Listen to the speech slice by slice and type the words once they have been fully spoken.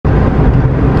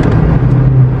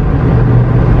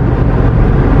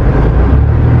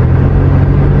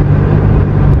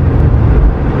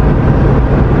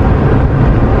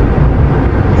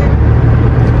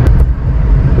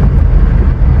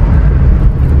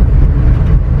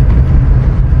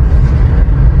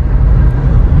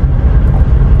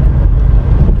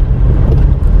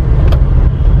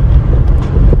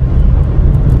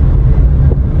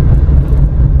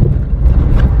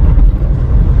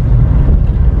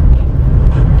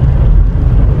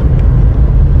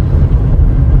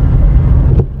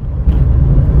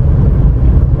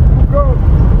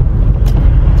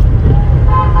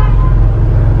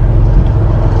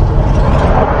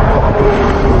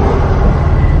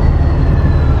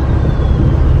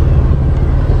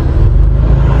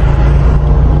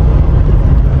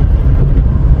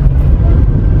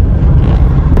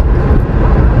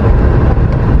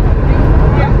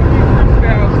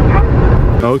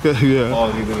Okay, yeah.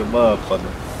 Foggy to the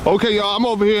motherfucker. Okay, y'all, I'm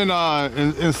over here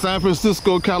in San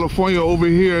Francisco, California, over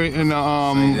here in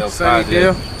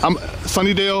Sunnydale.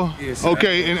 Sunnydale? Yes,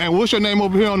 okay, and what's your name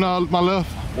over here on my left?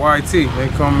 YT, they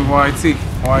call me YT. YT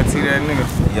that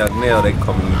nigga. Young Nail, they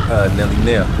call me Nelly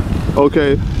Nail.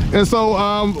 Okay, and so,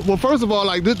 well, first of all,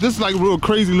 like this is like real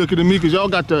crazy looking to me because y'all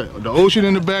got the ocean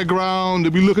in the background. They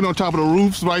be looking on top of the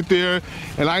roofs right there,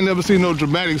 and I ain't never seen no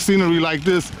dramatic scenery like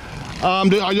this. Are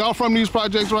y'all from these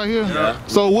projects right here? Yeah.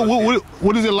 So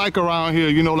what is it like around here?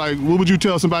 You know, like what would you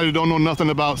tell somebody who don't know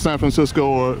nothing about San Francisco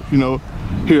or, you know,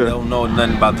 here? They don't know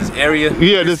nothing about this area?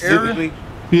 Yeah, this area?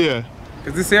 Yeah.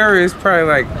 Cause this area is probably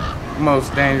like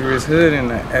most dangerous hood in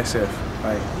the SF.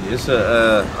 Like it's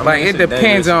a like it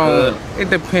depends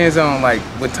on like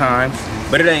what times.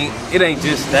 But it ain't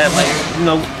just that. Like, you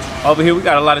know, over here we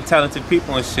got a lot of talented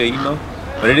people and shit, you know.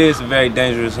 But it is a very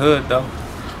dangerous hood though.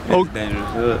 It's a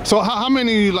dangerous hood. So how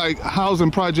many like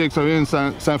housing projects are in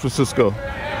San Francisco?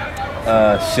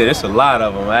 Shit, it's a lot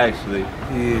of them actually.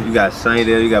 Yeah. You got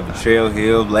Sunnydale, you got Betrayal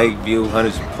Hill, Lakeview,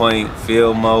 Hunters Point,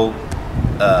 Fillmore,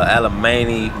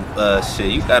 Alamany,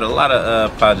 shit. You got a lot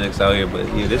of projects out here, but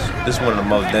yeah, this one of the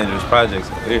most dangerous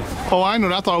projects out here. Oh, I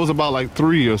know. I thought it was about like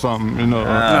 3 or something. You know.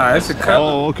 Nah, it's a couple.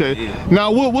 Oh, okay. Yeah.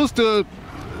 Now, what's the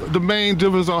main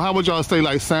difference on how would y'all say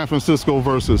like San Francisco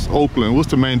versus Oakland? What's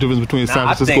the main difference between San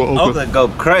Francisco and Oakland? Oakland go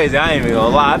crazy. I ain't even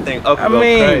gonna lie. I think Oakland go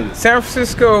crazy. San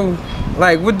Francisco,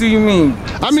 like, what do you mean?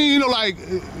 I mean, you know, like,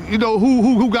 you know,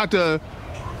 who got the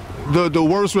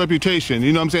worst reputation?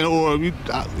 You know what I'm saying? Or you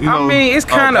know? I mean, it's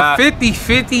kind of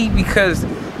 50-50 because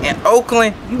in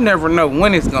Oakland, you never know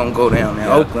when it's gonna go down in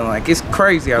Oakland. Like, it's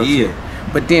crazy out here.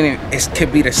 But then it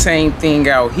could be the same thing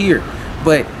out here.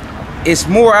 But it's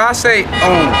more, I say,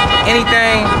 on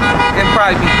anything, it'd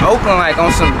probably be Oakland, like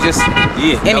on some just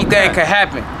anything could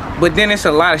happen. But then it's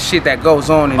a lot of shit that goes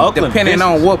on, and Oakland, depending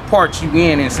on what part you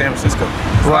in San Francisco.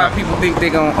 A lot of people think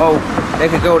they they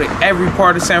could go to every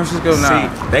part of San Francisco. Nah.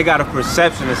 See, they got a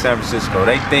perception of San Francisco.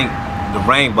 They think the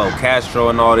Rainbow, Castro,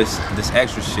 and all this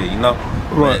extra shit, you know?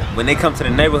 Right. But when they come to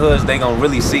the neighborhoods, they gonna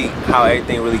really see how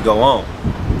everything really go on.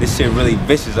 This shit really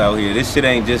vicious out here. This shit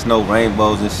ain't just no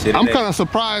rainbows and shit. I'm kind of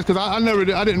surprised because I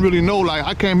didn't really know. Like,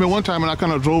 I came here one time and I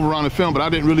kind of drove around the film, but I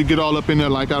didn't really get all up in there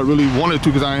like I really wanted to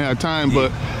because I ain't had time.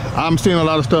 But I'm seeing a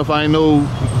lot of stuff I know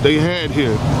they had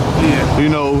here. Yeah. You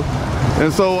know,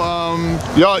 and so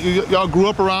y'all grew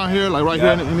up around here, like right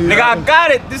here in the nigga, I got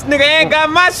it. This nigga ain't got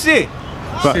my shit.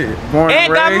 Shit.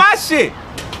 Ain't got my shit.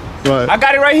 Right. I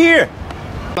got it right here.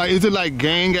 Like, is it like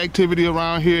gang activity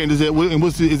is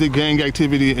it gang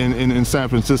activity in San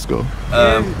Francisco?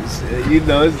 You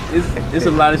know, it's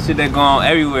a lot of shit that go on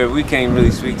everywhere. We can't really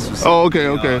speak to. Oh, okay,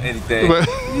 okay. Anything. But,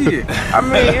 yeah. I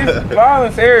mean, it's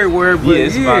violence everywhere, but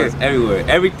it's violence everywhere.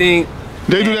 Everything.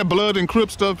 They do that blood and Crip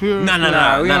stuff here?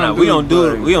 No. We don't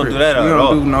do that at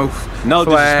all. We don't do no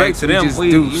disrespect to them.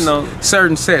 We do, you know,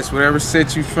 certain sets, whatever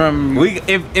set you from.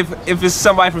 If it's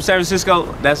somebody from San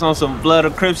Francisco that's on some blood or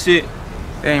Crip shit.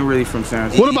 They ain't really from San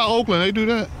Francisco. What about Oakland? They do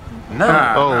that?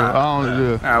 Nah. Oh, I don't do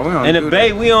that. Nah, we don't. In do the Bay,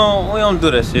 that. we don't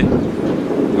do that shit.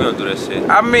 We don't do that shit.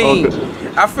 I mean,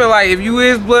 I feel like if you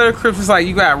is blood or Crips, it's like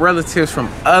you got relatives from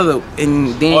other,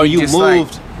 and then or you just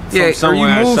moved. Like, from or you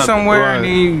moved somewhere, right. and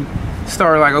then you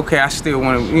start like, okay, I still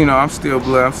want to, you know, I'm still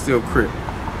blood, I'm still Crip.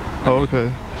 Oh,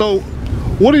 okay. So,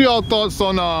 what are y'all thoughts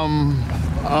on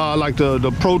like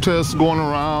the protests going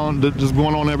around, just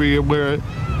going on everywhere?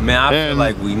 Man, I feel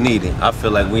like we need it. I feel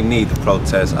like we need the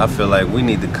protest. I feel like we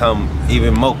need to come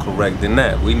even more correct than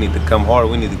that. We need to come harder.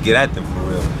 We need to get at them for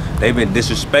real. They've been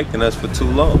disrespecting us for too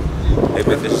long. They've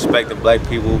been disrespecting black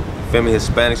people, family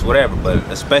Hispanics, whatever, but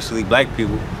especially black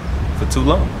people for too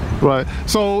long. Right.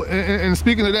 So, and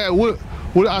speaking of that,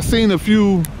 what I seen a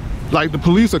few, like the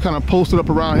police are kind of posted up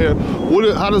around here.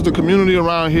 How does the community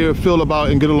around here feel about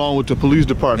and get along with the police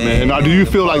department? Man, and do you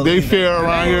feel like they fair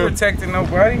around here? Protecting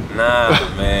nobody? Nah,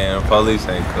 man, police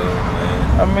ain't cool,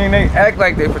 man. I mean, they act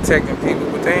like they protecting people,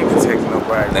 but they ain't protecting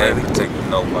nobody. They ain't protecting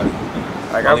nobody.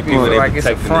 Like, I feel like it's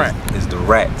a front. Is the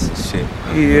rats and shit.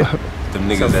 Yeah. Them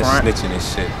niggas that snitching and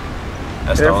shit.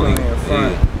 That's definitely the only.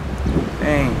 A front.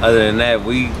 Dang. Other than that,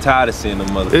 we tired of seeing them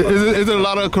motherfuckers. Is there a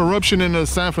lot of corruption in the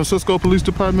San Francisco Police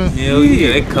Department? Hell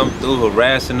yeah, they come through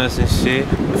harassing us and shit.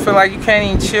 I feel like you can't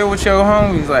even chill with your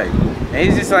homies. Like,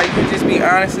 it's just like you just be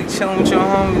honestly chilling with your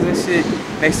homies and shit.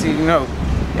 Next thing you know,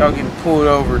 y'all getting pulled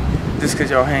over just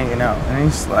cause y'all hanging out. And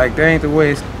it's like, that ain't the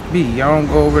way it's be. Y'all don't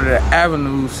go over to the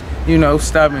avenues, you know,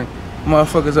 stopping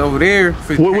motherfuckers over there.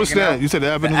 For what's that? Out. You said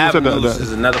the avenues? The avenues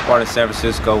is another part of San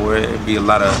Francisco where it be a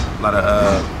lot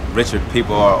of richer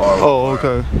people or oh,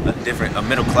 okay. a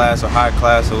middle class or high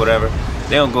class or whatever.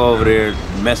 They don't go over there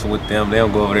messing with them. They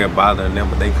don't go over there bothering them,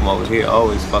 but they come over here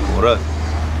always fucking with us.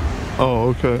 Oh,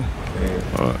 okay.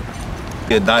 Yeah. All right.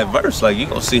 Yeah, diverse. Like you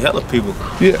gonna see hella people.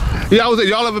 Yeah.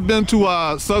 Y'all ever been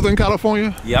to Southern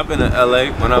California? Yeah, I've been to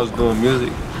LA when I was doing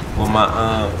music with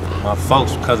my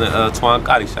folks, cousin Twan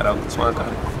Gotti. Shout out to Twan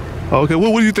Gotti. Okay.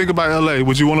 What do you think about LA?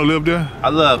 Would you want to live there? I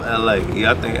love LA.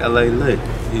 Yeah, I think LA lit.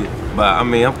 Yeah. But I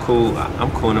mean, I'm cool.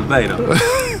 I'm cool in the Bay though.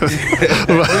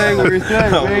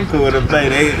 I'm cool in the Bay.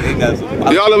 They got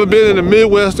some. Y'all ever been in the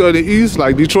Midwest or the East,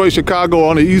 like Detroit, Chicago,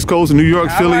 on the East Coast, New York,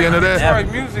 Philly, into that?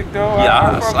 Detroit music though. Yeah,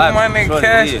 I fuck with my nigga Detroit,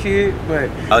 Cash yeah. Kid, but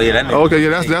Oh yeah, that nigga. Okay,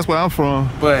 yeah, that's where I'm from.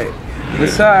 but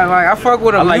besides, like I fuck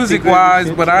with I him like music the wise,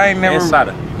 good but I ain't never,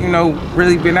 Insider. you know,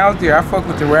 really been out there. I fuck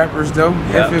with the rappers though.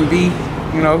 Yeah. F&B,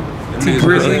 you know, T niggas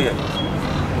Grizzly. good.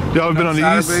 Y'all ever been on the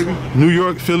Outside, East? baby. New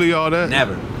York, Philly, all that?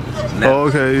 Never. Oh,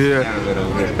 okay, yeah. Never been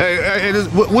over there. Hey,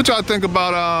 what y'all think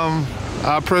about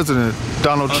our president,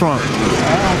 Donald Trump?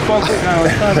 I don't fuck with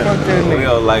Donald Trump. Fuck that We nigga.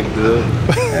 don't like dude.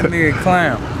 That nigga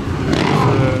clown.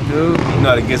 Dude. You know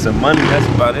how to get some money, that's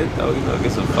about it though. You know,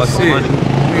 get some fucking Shit. money.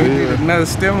 Nigga need another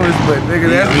stimulus, but nigga,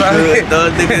 that's We about good, it.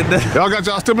 though, nigga. Y'all got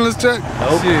y'all stimulus check?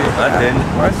 Nope, Shit. I didn't.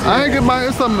 My shit, I ain't get mine.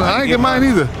 It's something. I ain't get mine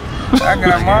either. I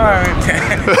got mine.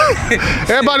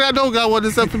 Everybody I know got one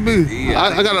except for me. Yeah.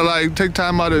 I gotta like take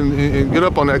time out and get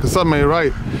up on that because something ain't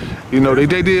right. You know, they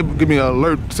did give me an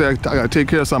alert, say I gotta take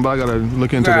care of something, but I gotta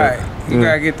look into that. You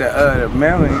gotta get the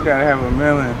mailing. You gotta have a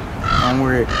mailing on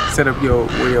where it set up your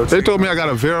where your They check. told me I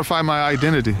gotta verify my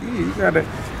identity. Yeah, you gotta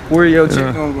where your check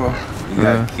Yeah. gonna go. You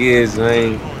got kids,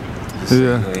 man.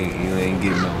 Yeah. You ain't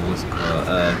getting no what's it called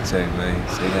check, man.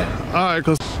 Say that. All right,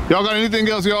 cause y'all got anything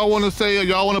else y'all want to say or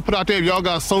y'all want to put out there? If y'all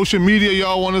got social media,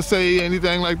 y'all want to say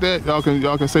anything like that? Y'all can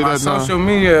say My that now. social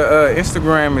media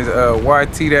Instagram is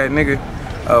YT that nigga.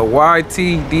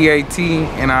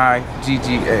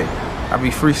 YTDATNIGGA. I be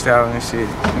freestyling and shit.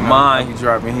 You know, Mine. I be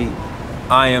dropping heat.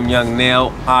 I am Young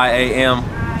Nail.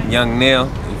 I-A-M Young Nail.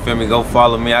 You feel me? Go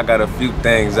follow me. I got a few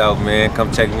things out, man.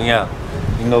 Come check me out.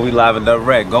 You know we live and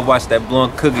direct. Go watch that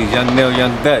Blowing Cookies. Young Nail,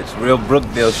 Young Dutch. Real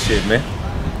Brookdale shit, man.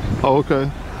 Oh, okay.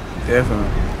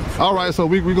 Definitely. All right, so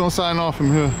we gonna sign off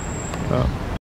from here.